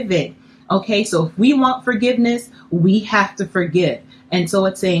forgiving. Okay, so if we want forgiveness, we have to forgive. And so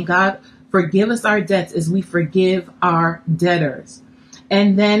it's saying, God, forgive us our debts as we forgive our debtors.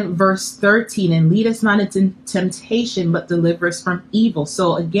 And then verse 13, and lead us not into temptation, but deliver us from evil.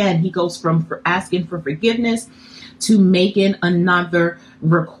 So again, he goes from asking for forgiveness to making another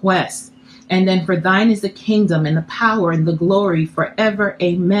request. And then for thine is the kingdom and the power and the glory forever.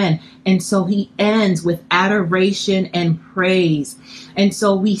 Amen. And so he ends with adoration and praise. And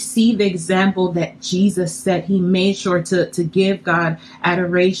so we see the example that Jesus set. He made sure to give God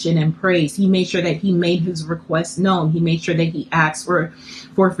adoration and praise. He made sure that he made his request known. He made sure that he asked for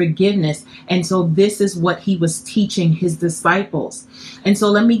forgiveness. And so this is what he was teaching his disciples. And so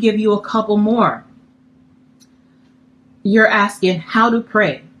let me give you a couple more. You're asking how to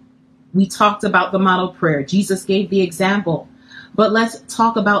pray. We talked about the model prayer. Jesus gave the example. But let's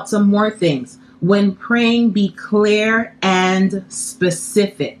talk about some more things. When praying, be clear and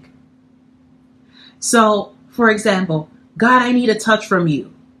specific. So, for example, God, I need a touch from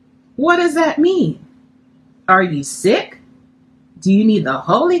you. What does that mean? Are you sick? Do you need the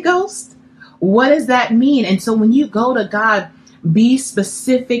Holy Ghost? What does that mean? And so when you go to God, be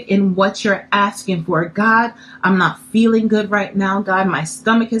specific in what you're asking for. God, I'm not feeling good right now. God, my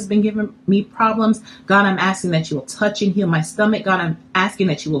stomach has been giving me problems. God, I'm asking that you will touch and heal my stomach. God, I'm asking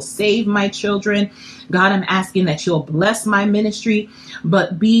that you will save my children. God, I'm asking that you'll bless my ministry.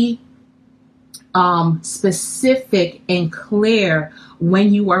 But be specific and clear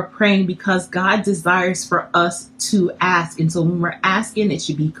when you are praying, because God desires for us to ask. And so when we're asking, it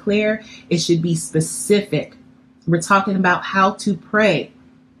should be clear. It should be specific. We're talking about how to pray.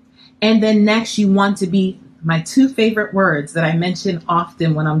 And then next, you want to be my two favorite words that I mention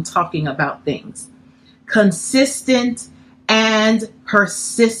often when I'm talking about things: consistent and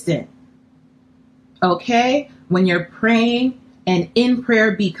persistent. Okay? When you're praying and in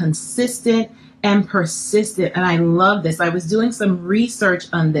prayer, be consistent and persistent. And I love this. I was doing some research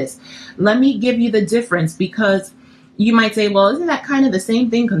on this. Let me give you the difference, because you might say, well, isn't that kind of the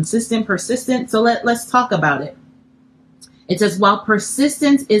same thing, consistent, persistent? So let's talk about it. It says, while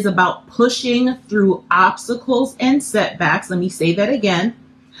persistence is about pushing through obstacles and setbacks, let me say that again.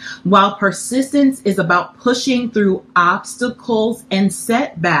 While persistence is about pushing through obstacles and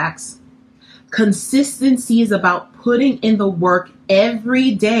setbacks, consistency is about putting in the work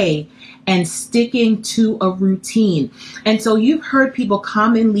every day and sticking to a routine. And so you've heard people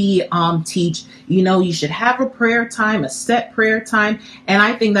commonly teach, you should have a prayer time, a set prayer time. And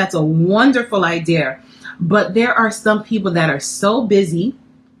I think that's a wonderful idea. But there are some people that are so busy,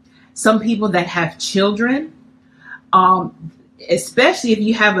 some people that have children, especially if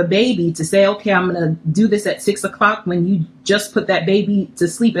you have a baby, to say, okay, I'm going to do this at 6 o'clock when you just put that baby to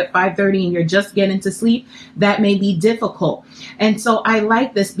sleep at 5:30 and you're just getting to sleep. That may be difficult. And so I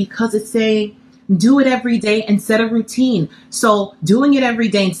like this because it's saying, do it every day and set a routine. So doing it every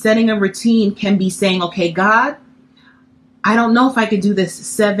day and setting a routine can be saying, okay, God, I don't know if I could do this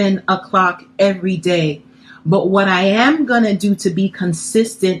 7 o'clock every day. But what I am going to do to be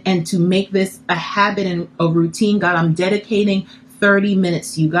consistent and to make this a habit and a routine, God, I'm dedicating 30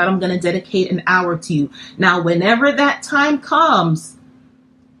 minutes to you. God, I'm going to dedicate an hour to you. Now, whenever that time comes,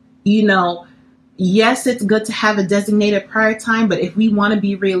 yes, it's good to have a designated prayer time. But if we want to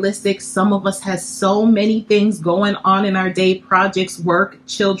be realistic, some of us has so many things going on in our day, projects, work,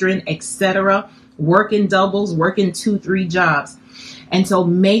 children, etc., working doubles, working 2-3 jobs. And so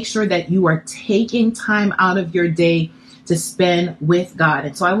make sure that you are taking time out of your day to spend with God.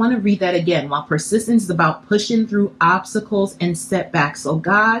 And so I want to read that again. While persistence is about pushing through obstacles and setbacks. So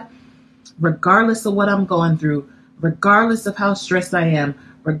God, regardless of what I'm going through, regardless of how stressed I am,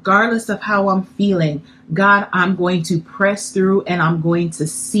 regardless of how I'm feeling, God, I'm going to press through and I'm going to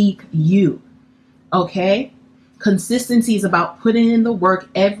seek you. Okay? Consistency is about putting in the work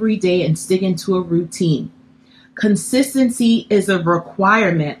every day and sticking to a routine. Consistency is a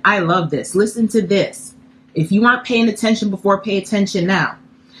requirement. I love this. Listen to this. If you aren't paying attention before, pay attention now.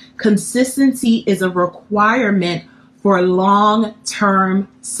 Consistency is a requirement for long-term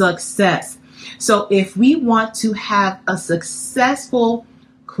success. So if we want to have a successful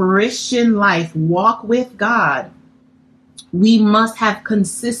Christian life, walk with God, we must have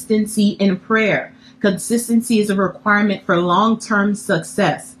consistency in prayer. Consistency is a requirement for long-term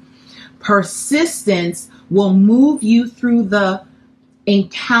success. Persistence will move you through the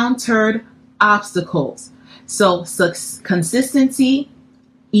encountered obstacles. So consistency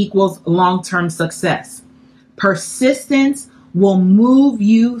equals long-term success. Persistence will move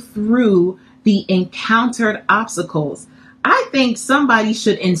you through the encountered obstacles. I think somebody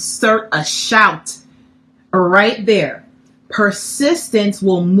should insert a shout right there. Persistence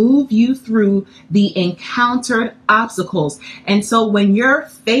will move you through the encountered obstacles. And so when you're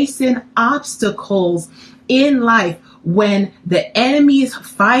facing obstacles in life, when the enemy is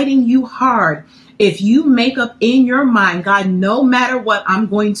fighting you hard, If you make up in your mind, God, no matter what, I'm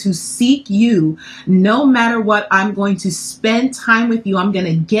going to seek you. No matter what, I'm going to spend time with you. I'm going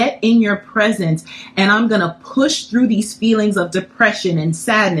to get in your presence, and I'm going to push through these feelings of depression and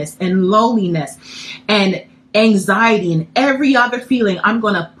sadness and loneliness and anxiety and every other feeling. I'm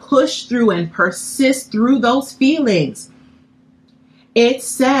going to push through and persist through those feelings. It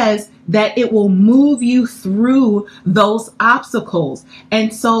says that it will move you through those obstacles.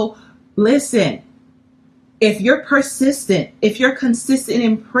 And so, listen, if you're persistent, if you're consistent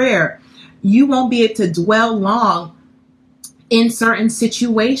in prayer, you won't be able to dwell long in certain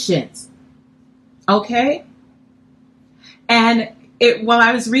situations. Okay? And while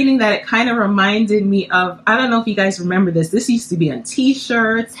I was reading that, it kind of reminded me of, I don't know if you guys remember this. This used to be on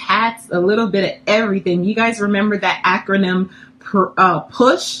t-shirts, hats, a little bit of everything. You guys remember that acronym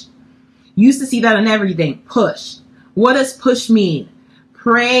PUSH? You used to see that on everything. PUSH. What does PUSH mean?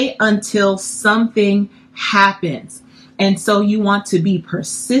 Pray until something happens. And so you want to be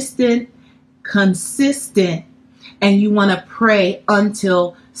persistent, consistent, and you want to pray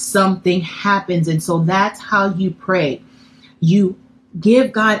until something happens. And so that's how you pray. You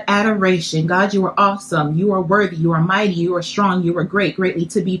give God adoration. God, you are awesome. You are worthy. You are mighty. You are strong. You are great, greatly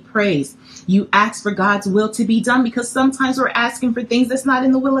to be praised. You ask for God's will to be done, because sometimes we're asking for things that's not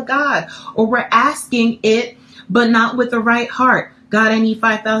in the will of God, or we're asking it, but not with the right heart. God, I need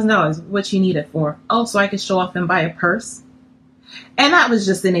 $5,000. What you need it for? Oh, so I can show off and buy a purse. And that was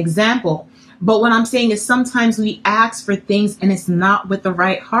just an example. But what I'm saying is sometimes we ask for things and it's not with the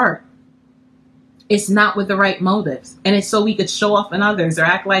right heart. It's not with the right motives. And it's so we could show off on others or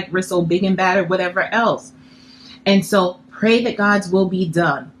act like we're so big and bad or whatever else. And so pray that God's will be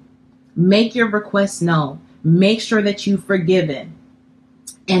done. Make your requests known. Make sure that you've forgiven.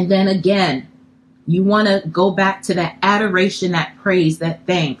 And then again, you want to go back to that adoration, that praise, that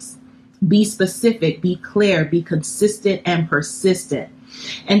thanks. Be specific, be clear, be consistent and persistent.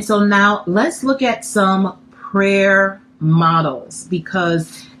 And so now let's look at some prayer models,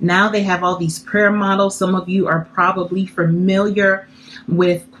 because now they have all these prayer models. Some of you are probably familiar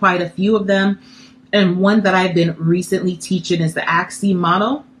with quite a few of them. And one that I've been recently teaching is the AXI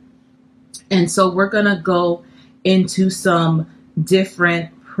model. And so we're going to go into some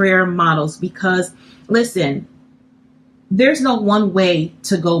different prayer models, because listen, there's no one way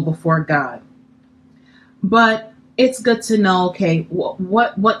to go before God, but it's good to know, okay,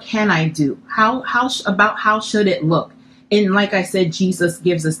 what can I do? How should it look? And like I said, Jesus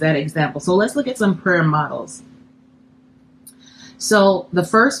gives us that example. So let's look at some prayer models. So the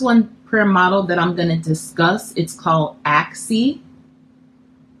first one prayer model that I'm going to discuss, it's called AXI.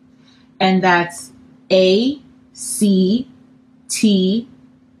 And that's ACTSI.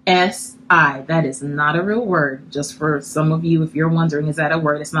 That is not a real word. Just for some of you, if you're wondering, is that a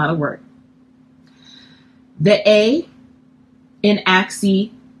word? It's not a word. The A in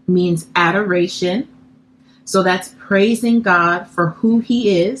AXI means adoration. So that's praising God for who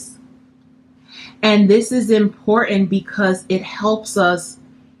he is. And this is important because it helps us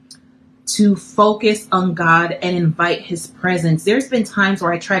to focus on God and invite his presence. There's been times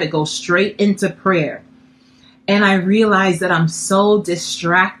where I try to go straight into prayer, and I realize that I'm so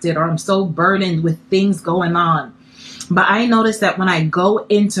distracted or I'm so burdened with things going on. But I notice that when I go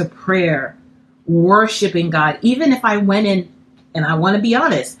into prayer, worshiping God, even if I went in, and I want to be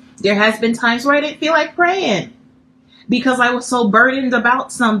honest, there has been times where I didn't feel like praying because I was so burdened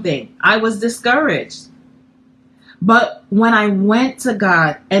about something. I was discouraged. But when I went to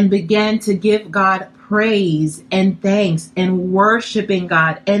God and began to give God praise and thanks and worshiping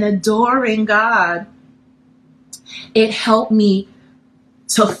God and adoring God, it helped me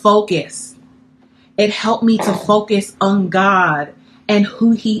to focus. It helped me to focus on God and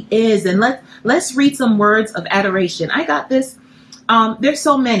who he is. And let's read some words of adoration. I got this. There's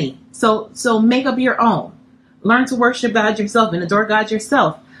so many. So make up your own. Learn to worship God yourself and adore God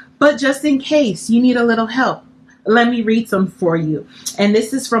yourself. But just in case you need a little help, let me read some for you. And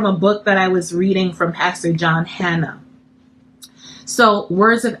this is from a book that I was reading from Pastor John Hanna. So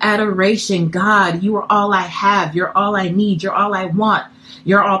words of adoration. God, you are all I have. You're all I need. You're all I want.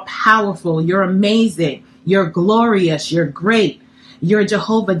 You're all powerful. You're amazing. You're glorious. You're great. You're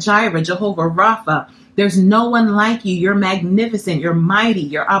Jehovah Jireh, Jehovah Rapha. There's no one like you. You're magnificent. You're mighty.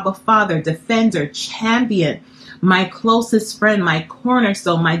 You're Abba Father, defender, champion, my closest friend, my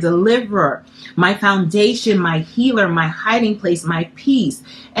cornerstone, my deliverer, my foundation, my healer, my hiding place, my peace.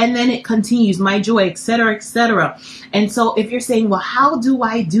 And then it continues, my joy, etc., etc. And so if you're saying, well, how do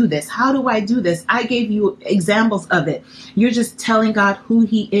I do this? How do I do this? I gave you examples of it. You're just telling God who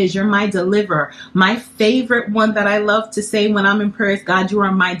he is. You're my deliverer. My favorite one that I love to say when I'm in prayer is, God, you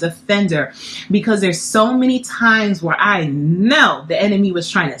are my defender. Because there's so many times where I know the enemy was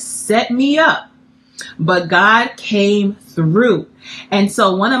trying to set me up, but God came through. And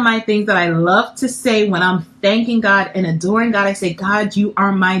so one of my things that I love to say when I'm thanking God and adoring God, I say, God, you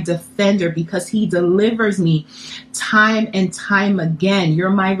are my defender, because he delivers me time and time again.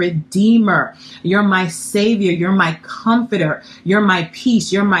 You're my redeemer. You're my savior. You're my comforter. You're my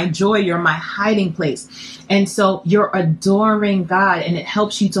peace. You're my joy. You're my hiding place. And so you're adoring God, and it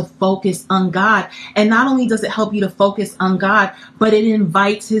helps you to focus on God. And not only does it help you to focus on God, but it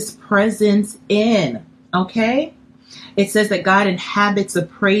invites his presence in. Okay? It says that God inhabits the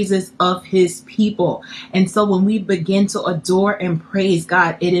praises of his people. And so when we begin to adore and praise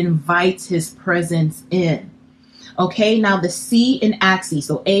God, it invites his presence in. Okay, now the C in ACTSI,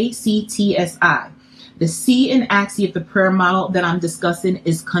 so ACTSI. The C in ACTSI of the prayer model that I'm discussing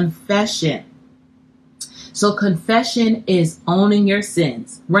is confession. So confession is owning your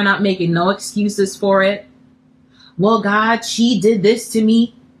sins. We're not making no excuses for it. Well, God, she did this to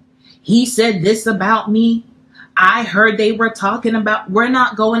me. He said this about me. I heard they were talking about. We're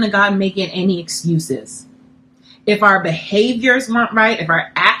not going to God making any excuses. If our behaviors weren't right, if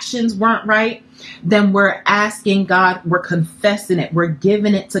our actions weren't right, then we're asking God, we're confessing it, we're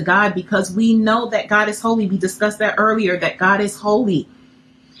giving it to God, because we know that God is holy. We discussed that earlier, that God is holy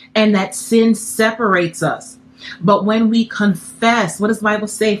and that sin separates us. But when we confess, what does the Bible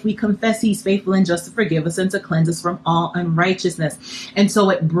say? If we confess, he's faithful and just to forgive us and to cleanse us from all unrighteousness. And so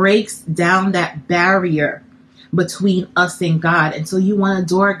it breaks down that barrier between us and God. And so you want to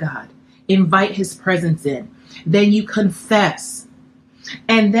adore God, invite his presence in. Then you confess.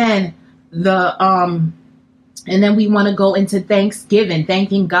 And then we want to go into thanksgiving,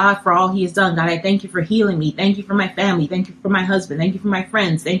 thanking God for all he has done. God, I thank you for healing me. Thank you for my family. Thank you for my husband. Thank you for my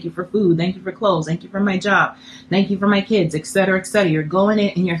friends. Thank you for food. Thank you for clothes. Thank you for my job. Thank you for my kids, etc., etc. You're going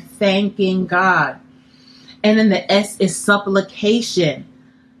in and you're thanking God. And then the S is supplication.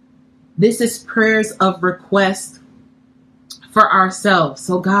 This is prayers of request for ourselves.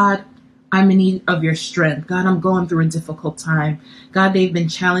 So God, I'm in need of your strength. God, I'm going through a difficult time. God, they've been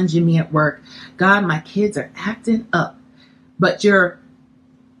challenging me at work. God, my kids are acting up. But you're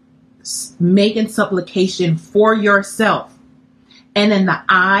making supplication for yourself. And then the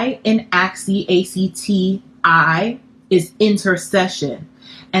I in ACTSI, A-C-T-I, is intercession.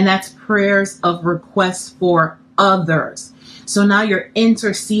 And that's prayers of request for others. So now you're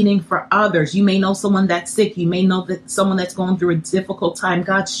interceding for others. You may know someone that's sick. You may know that someone that's going through a difficult time.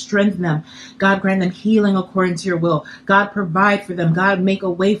 God, strengthen them. God, grant them healing according to your will. God, provide for them. God, make a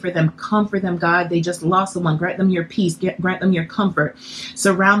way for them. Comfort them, God. They just lost someone. Grant them your peace. Grant them your comfort.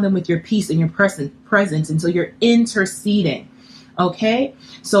 Surround them with your peace and your presence. And so you're interceding. Okay?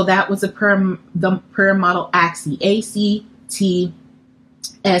 So that was the prayer model ACTSI. A-C-T-S-I.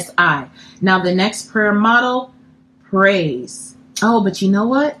 Now the next prayer model, praise. Oh, but you know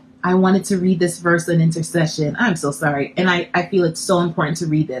what? I wanted to read this verse on intercession. I'm so sorry. And I feel it's so important to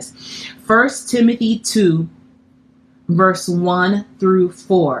read this. 1 Timothy 2, verse 1 through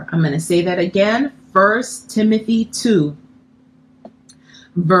 4. I'm going to say that again. 1 Timothy 2,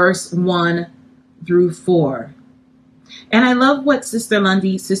 verse 1 through 4. And I love what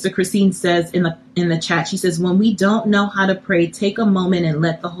Sister Christine says in the chat. She says, when we don't know how to pray, take a moment and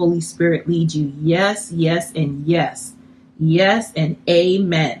let the Holy Spirit lead you. Yes, yes, and yes. Yes, and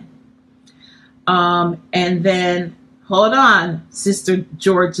amen. And then, hold on, Sister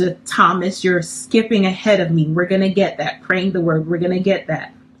Georgia Thomas, you're skipping ahead of me. We're going to get that. Praying the word. We're going to get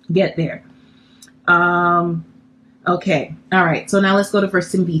there. Okay. All right. So now let's go to 1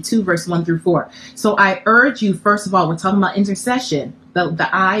 Timothy 2, verse 1 through 4. So I urge you, first of all, we're talking about intercession, the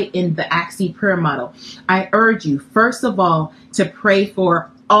I in the ACTSI prayer model. I urge you, first of all, to pray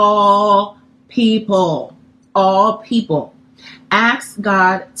for all people. All people. Ask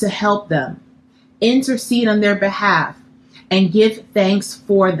God to help them. Intercede on their behalf and give thanks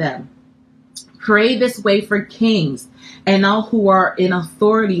for them. Pray this way for kings and all who are in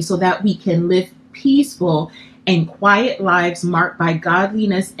authority, so that we can live peaceful and quiet lives marked by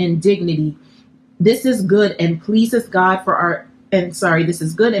godliness and dignity. This is good and pleases God our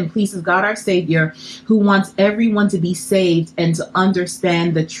Savior, who wants everyone to be saved and to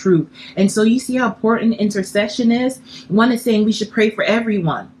understand the truth. And so you see how important intercession is. One is saying we should pray for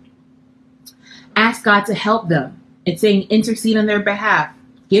everyone. Ask God to help them. It's saying intercede on their behalf.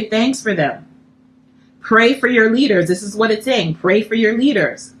 Give thanks for them. Pray for your leaders. This is what it's saying. Pray for your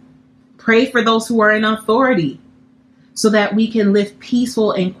leaders. Pray for those who are in authority so that we can live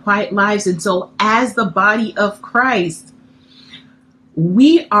peaceful and quiet lives. And so as the body of Christ,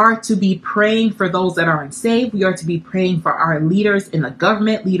 we are to be praying for those that are unsaved. We are to be praying for our leaders in the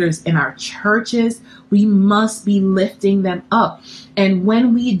government, leaders in our churches. We must be lifting them up. And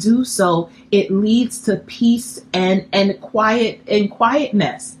when we do so, it leads to peace and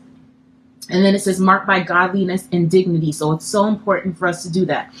quietness. And then it says marked by godliness and dignity. So it's so important for us to do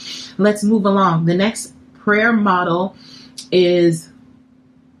that. Let's move along. The next prayer model is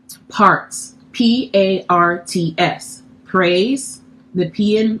PARTS. PARTS. Praise. The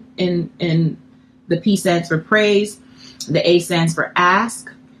P in the P stands for praise. The A stands for ask.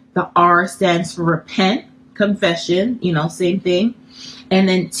 The R stands for repent, confession, same thing. And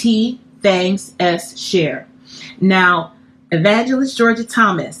then T, thanks, S, share. Now, Evangelist Georgia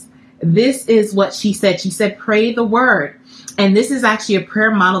Thomas, this is what she said. She said, pray the word. And this is actually a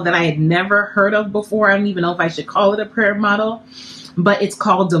prayer model that I had never heard of before. I don't even know if I should call it a prayer model, but it's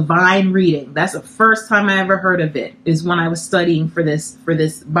called divine reading. That's the first time I ever heard of it, is when I was studying for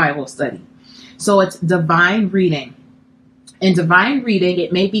this Bible study. So it's divine reading. In divine reading,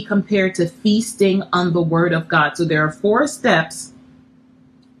 it may be compared to feasting on the word of God. So there are 4 steps.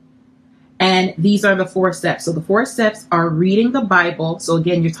 And these are the 4 steps. So the 4 steps are reading the Bible. So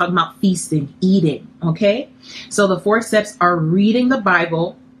again, you're talking about feasting, eating. Okay. So the 4 steps are reading the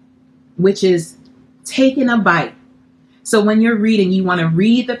Bible, which is taking a bite. So when you're reading, you want to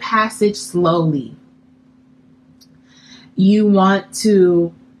read the passage slowly. You want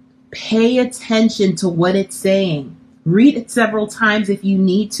to pay attention to what it's saying. Read it several times if you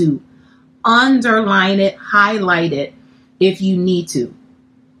need to. Underline it, highlight it if you need to.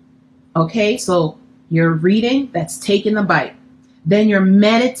 Okay, so you're reading, that's taking the bite. Then you're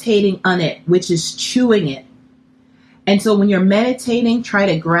meditating on it, which is chewing it. And so when you're meditating, try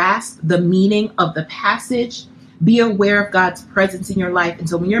to grasp the meaning of the passage. Be aware of God's presence in your life. And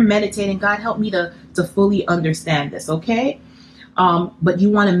so when you're meditating, God, help me to fully understand this, okay? But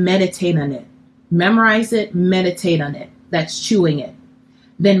you want to meditate on it. Memorize it, meditate on it. That's chewing it.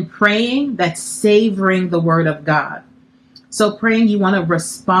 Then praying, that's savoring the word of God. So praying, you want to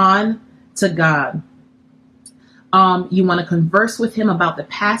respond to God. You want to converse with him about the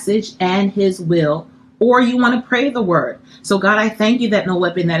passage and his will, or you want to pray the word. So God, I thank you that no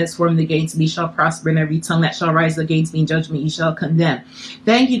weapon that is formed against me shall prosper, and every tongue that shall rise against me in judgment you shall condemn.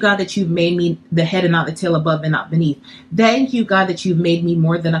 Thank you, God, that you've made me the head and not the tail, above and not beneath. Thank you, God, that you've made me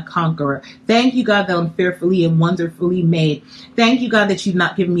more than a conqueror. Thank you, God, that I'm fearfully and wonderfully made. Thank you, God, that you've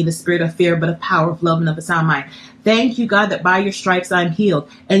not given me the spirit of fear, but of power, of love, and of a sound mind. Thank you, God, that by your stripes I'm healed.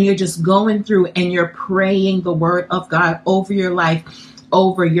 And you're just going through and you're praying the word of God over your life,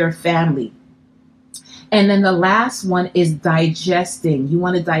 over your family. And then the last one is digesting. You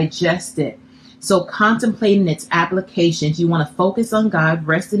want to digest it. So contemplating its applications. You want to focus on God,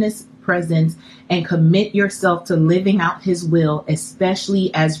 rest in his presence, and commit yourself to living out his will,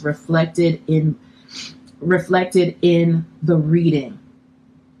 especially as reflected in the reading.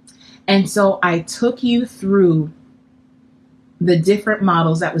 And so I took you through the different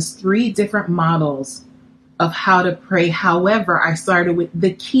models. That was 3 different models of how to pray. However, I started with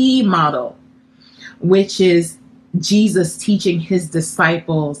the key model, which is Jesus teaching his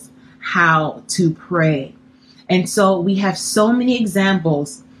disciples how to pray. And so we have so many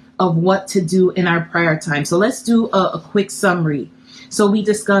examples of what to do in our prayer time. So let's do a quick summary. So we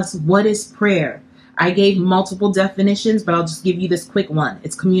discussed what is prayer. I gave multiple definitions, but I'll just give you this quick one.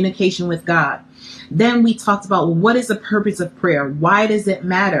 It's communication with God. Then we talked about what is the purpose of prayer? Why does it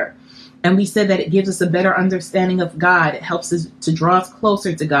matter? And we said that it gives us a better understanding of God. It helps us to draw us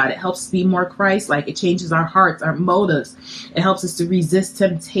closer to God. It helps us be more Christ-like. It changes our hearts, our motives. It helps us to resist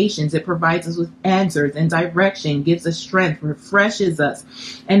temptations. It provides us with answers and direction, gives us strength, refreshes us.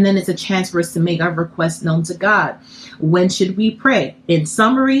 And then it's a chance for us to make our requests known to God. When should we pray? In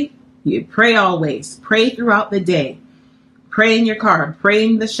summary, you pray always. Pray throughout the day. Pray in your car. Pray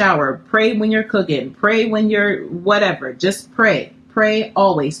in the shower. Pray when you're cooking. Pray when you're whatever. Just pray. Pray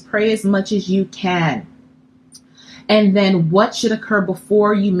always. Pray as much as you can. And then what should occur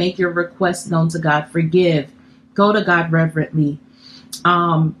before you make your request known to God? Forgive. Go to God reverently.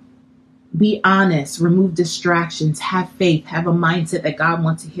 Be honest. Remove distractions. Have faith. Have a mindset that God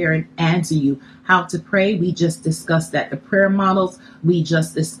wants to hear and answer you. How to pray, we just discussed that. The prayer models, we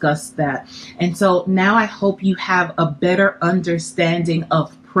just discussed that. And so now I hope you have a better understanding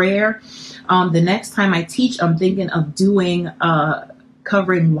of prayer. The next time I teach, I'm thinking of doing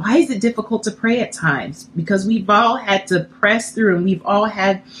covering why is it difficult to pray at times, because we've all had to press through and we've all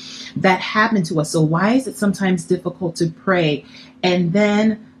had that happen to us. So why is it sometimes difficult to pray? And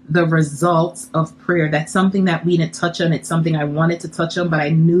then the results of prayer. That's something that we didn't touch on. It's something I wanted to touch on, but I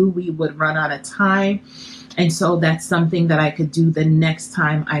knew we would run out of time. And so that's something that I could do the next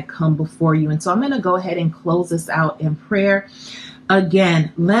time I come before you. And so I'm going to go ahead and close this out in prayer.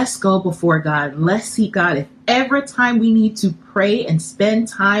 Again, let's go before God. Let's seek God. If every time we need to pray and spend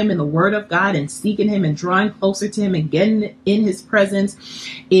time in the Word of God and seeking Him and drawing closer to Him and getting in His presence,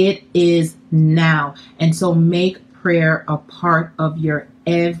 it is now. And so make prayer a part of your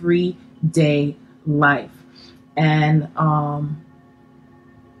everyday life. And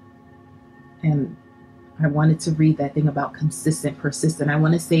I wanted to read that thing about consistent, persistent. I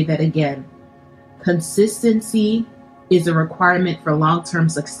want to say that again. Consistency is a requirement for long-term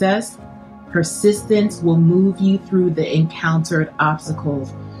success. Persistence will move you through the encountered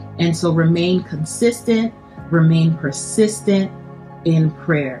obstacles. And so remain consistent, remain persistent in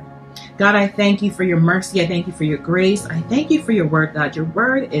prayer. God, I thank you for your mercy. I thank you for your grace. I thank you for your word, God. Your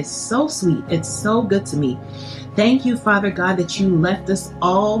word is so sweet. It's so good to me. Thank you, Father God, that you left us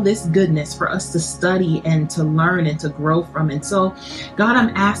all this goodness for us to study and to learn and to grow from. And so, God, I'm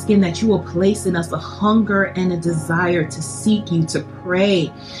asking that you will place in us a hunger and a desire to seek you, to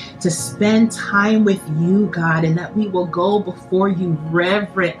pray, to spend time with you, God, and that we will go before you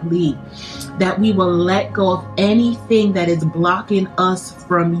reverently, that we will let go of anything that is blocking us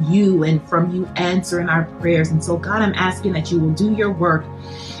from you and from you answering our prayers. And so, God, I'm asking that you will do your work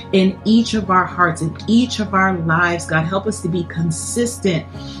in each of our hearts, in each of our lives. God, help us to be consistent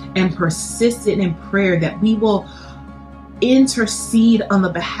and persistent in prayer, that we will intercede on the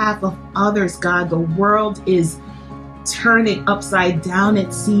behalf of others. God, the world is turning upside down,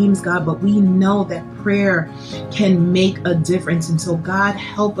 it seems, God, but we know that prayer can make a difference. And so, God,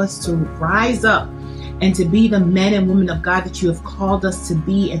 help us to rise up and to be the men and women of God that you have called us to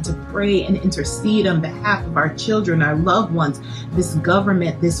be, and to pray and intercede on behalf of our children, our loved ones, this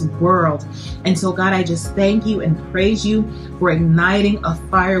government, this world. And so, God, I just thank you and praise you for igniting a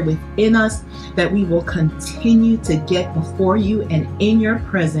fire within us, that we will continue to get before you and in your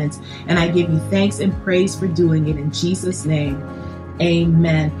presence. And I give you thanks and praise for doing it in Jesus' name.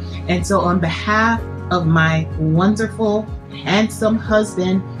 Amen. And so on behalf of my wonderful, handsome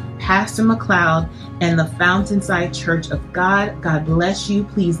husband, Pastor McLeod, and the Fountainside Church of God, God bless you.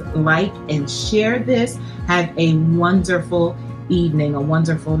 Please like and share this. Have a wonderful evening, a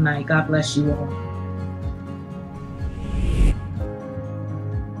wonderful night. God bless you all.